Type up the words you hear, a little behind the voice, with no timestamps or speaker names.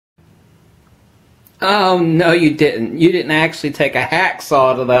Oh, no, you didn't. You didn't actually take a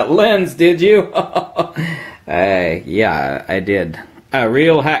hacksaw to that lens, did you? Yeah, I did. A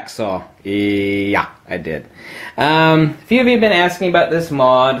real hacksaw. Yeah, I did. A few of you have been asking about this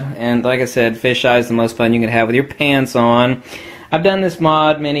mod, and like I said, fisheye is the most fun you can have with your pants on. I've done this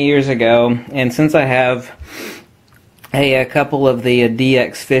mod many years ago, and since I have a couple of the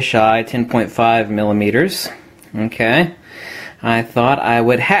DX fisheye 10.5 millimeters, okay, I thought I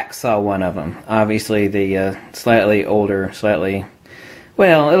would hacksaw one of them. Obviously, the slightly older,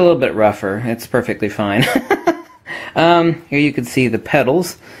 well, a little bit rougher. It's perfectly fine. Here you can see the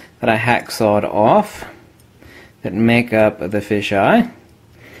petals that I hacksawed off that make up the fisheye.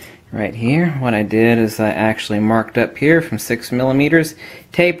 Right here, what I did is I actually marked up here from 6 millimeters,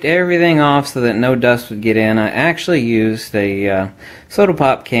 taped everything off so that no dust would get in. I actually used a soda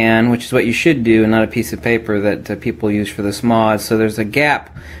pop can, which is what you should do, and not a piece of paper that people use for this mod. So there's a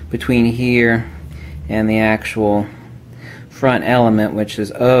gap between here and the actual front element, which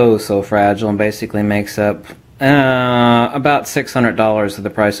is oh so fragile and basically makes up about $600 of the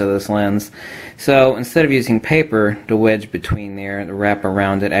price of this lens. So instead of using paper to wedge between there, to wrap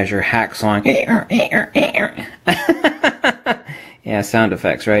around it as you're hacksawing, yeah, sound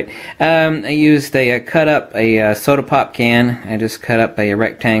effects, right? I used cut up a soda pop can. I just cut up a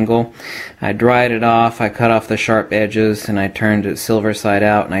rectangle. I dried it off. I cut off the sharp edges, and I turned it silver side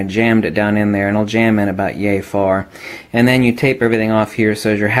out, and I jammed it down in there, and it'll jam in about yay far. And then you tape everything off here, so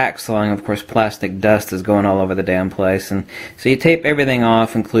as you're hacksawing, of course, plastic dust is going all over the damn place, and so you tape everything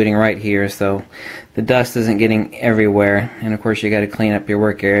off, including right here, so the dust isn't getting everywhere. And of course, you got to clean up your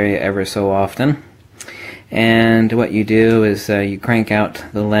work area ever so often. And what you do is you crank out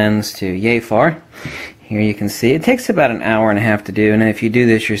the lens to yay far. Here you can see it takes about an hour and a half to do, and if you do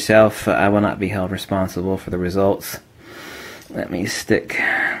this yourself, I will not be held responsible for the results. Let me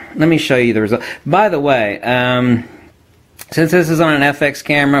show you the result. By the way, since this is on an FX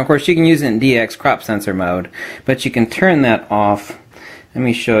camera, of course you can use it in DX crop sensor mode, but you can turn that off. Let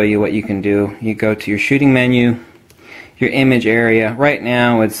me show you what you can do. You go to your shooting menu, your image area. Right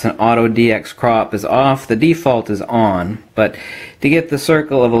now it's an auto DX crop is off. The default is on, but to get the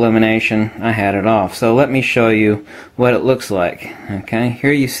circle of illumination I had it off. So let me show you what it looks like. Okay,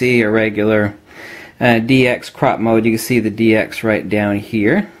 here you see a regular DX crop mode. You can see the DX right down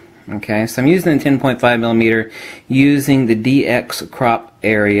here. Okay, so I'm using the 10.5 millimeter using the DX crop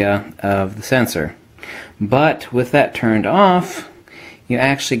area of the sensor. But with that turned off, you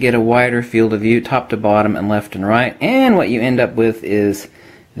actually get a wider field of view, top to bottom and left and right, and what you end up with is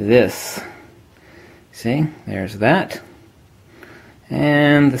this. See, there's that,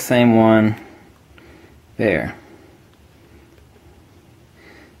 and the same one there.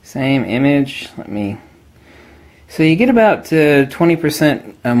 Same image. So you get about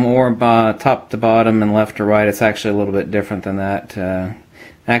 20% more top to bottom and left to right. It's actually a little bit different than that.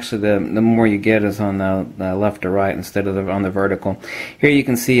 Actually, the more you get is on the left to right instead of on the vertical. Here you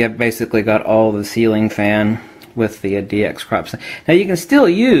can see I've basically got all the ceiling fan with the DX crops. Now you can still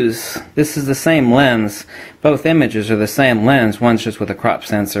use, this is the same lens, both images are the same lens, one's just with a crop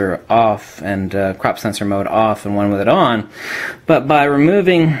sensor off and crop sensor mode off and one with it on, but by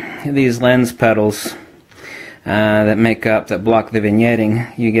removing these lens petals that block the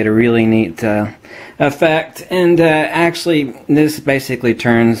vignetting, you get a really neat effect. And actually, this basically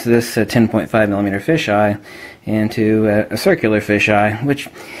turns this 10.5 millimeter fisheye into a circular fisheye, which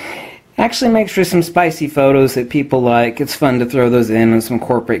actually makes for some spicy photos that people like. It's fun to throw those in some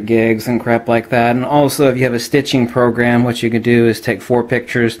corporate gigs and crap like that. And also, if you have a stitching program, what you could do is take 4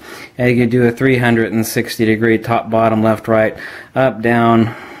 pictures, and you could do a 360-degree top, bottom, left, right, up,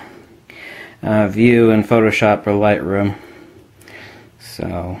 down view in Photoshop or Lightroom.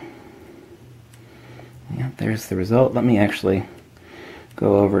 So yeah, there's the result. Let me actually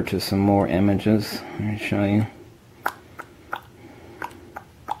go over to some more images and show you.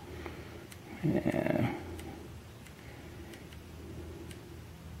 Yeah.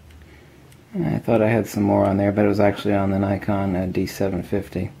 I thought I had some more on there, but it was actually on the Nikon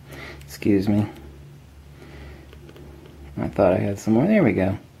D750. Excuse me. I thought I had some more. There we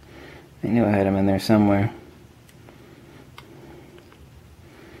go. I knew I had them in there somewhere.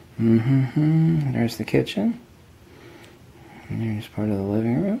 There's the kitchen. And there's part of the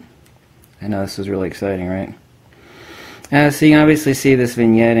living room. I know this is really exciting, right? So you can obviously see this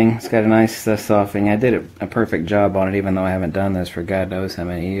vignetting. It's got a nice softening. I did a perfect job on it, even though I haven't done this for God knows how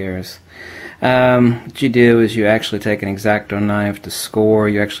many years. What you do is you actually take an X-Acto knife to score.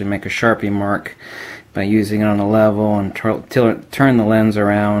 You actually make a Sharpie mark by using it on a level and turn the lens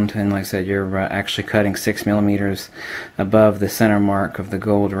around, and like I said, you're actually cutting 6 millimeters above the center mark of the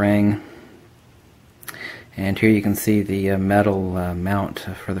gold ring. And here you can see the metal mount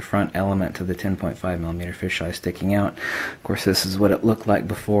for the front element to the 10.5mm fisheye sticking out. Of course, this is what it looked like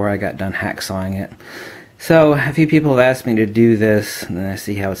before I got done hacksawing it. So a few people have asked me to do this, and then I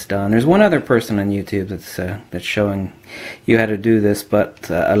see how it's done. There's one other person on YouTube that's showing you how to do this, but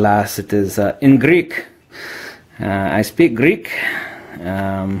alas, it is in Greek. I speak Greek,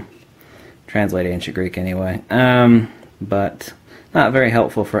 translate ancient Greek anyway, but not very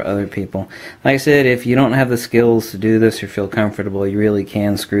helpful for other people. Like I said, if you don't have the skills to do this or feel comfortable, you really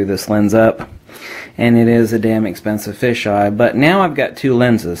can screw this lens up. And it is a damn expensive fisheye. But now I've got two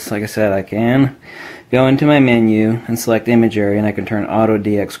lenses. Like I said, I can go into my menu and select image area, and I can turn auto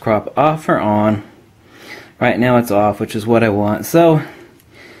DX crop off or on. Right now it's off, which is what I want. So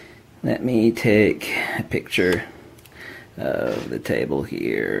let me take a picture of the table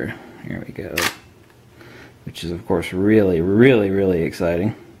here. Here we go. Which is, of course, really, really, really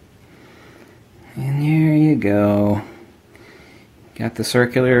exciting. And there you go. Got the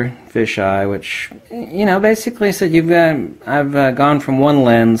circular fisheye, which, you know, basically I said I've gone from one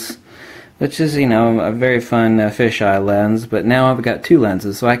lens, which is, you know, a very fun fisheye lens, but now I've got two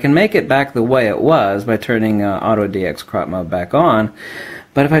lenses, so I can make it back the way it was by turning Auto DX crop mode back on.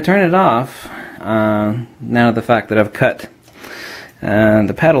 But if I turn it off, now the fact that I've cut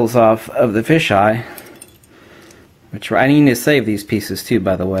the petals off of the fisheye, which I need to save these pieces too,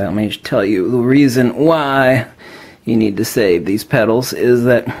 by the way. Let me just tell you the reason why you need to save these petals is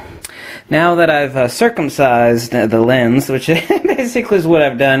that now that I've circumcised the lens, which basically is what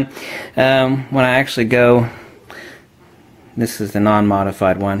I've done, when I actually go, this is the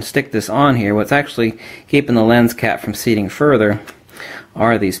non-modified one, stick this on here, what's actually keeping the lens cap from seating further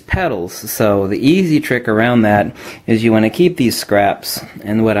are these petals. So the easy trick around that is you want to keep these scraps,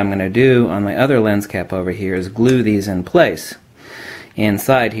 and what I'm going to do on my other lens cap over here is glue these in place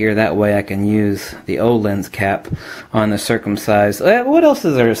inside here. That way I can use the old lens cap on the circumcised, what else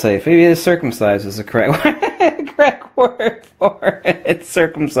is there to say? Maybe the circumcised is the correct word for it. It's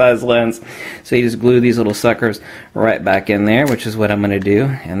circumcised lens. So you just glue these little suckers right back in there, which is what I'm going to do,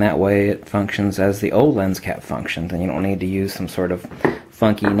 and that way it functions as the old lens cap functioned, and you don't need to use some sort of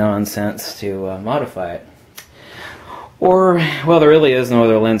funky nonsense to modify it. Or, well, there really is no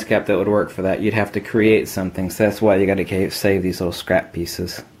other lens cap that would work for that. You'd have to create something, so that's why you got to save these little scrap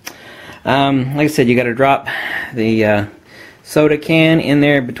pieces. Like I said, you got to drop the soda can in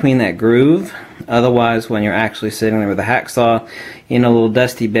there between that groove. Otherwise, when you're actually sitting there with a hacksaw, you know, little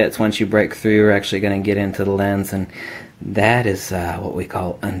dusty bits, once you break through, are actually going to get into the lens, and that is what we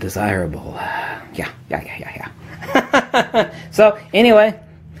call undesirable. Yeah. So, anyway,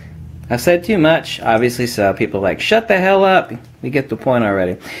 I've said too much, obviously, so people are like, shut the hell up. We get the point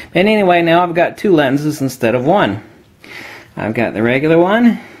already. But anyway, now I've got two lenses instead of one. I've got the regular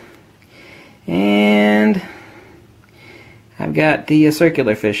one, and I've got the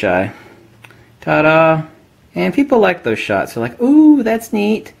circular fisheye. Ta-da! And people like those shots. They're like, ooh, that's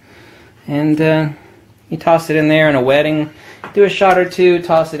neat. And you toss it in there in a wedding. Do a shot or two,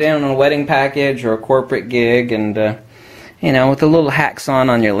 toss it in on a wedding package or a corporate gig, and you know, with a little HACKSAW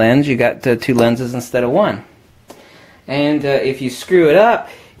on your lens, you got two lenses instead of one. And if you screw it up,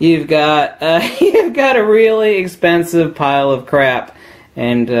 you've got a really expensive pile of crap,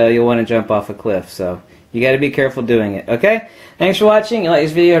 and you'll want to jump off a cliff. So you got to be careful doing it. Okay? Thanks for watching. You like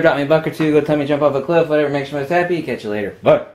this video? Drop me a buck or two. Go tell me to jump off a cliff. Whatever makes you most happy. Catch you later. Bye.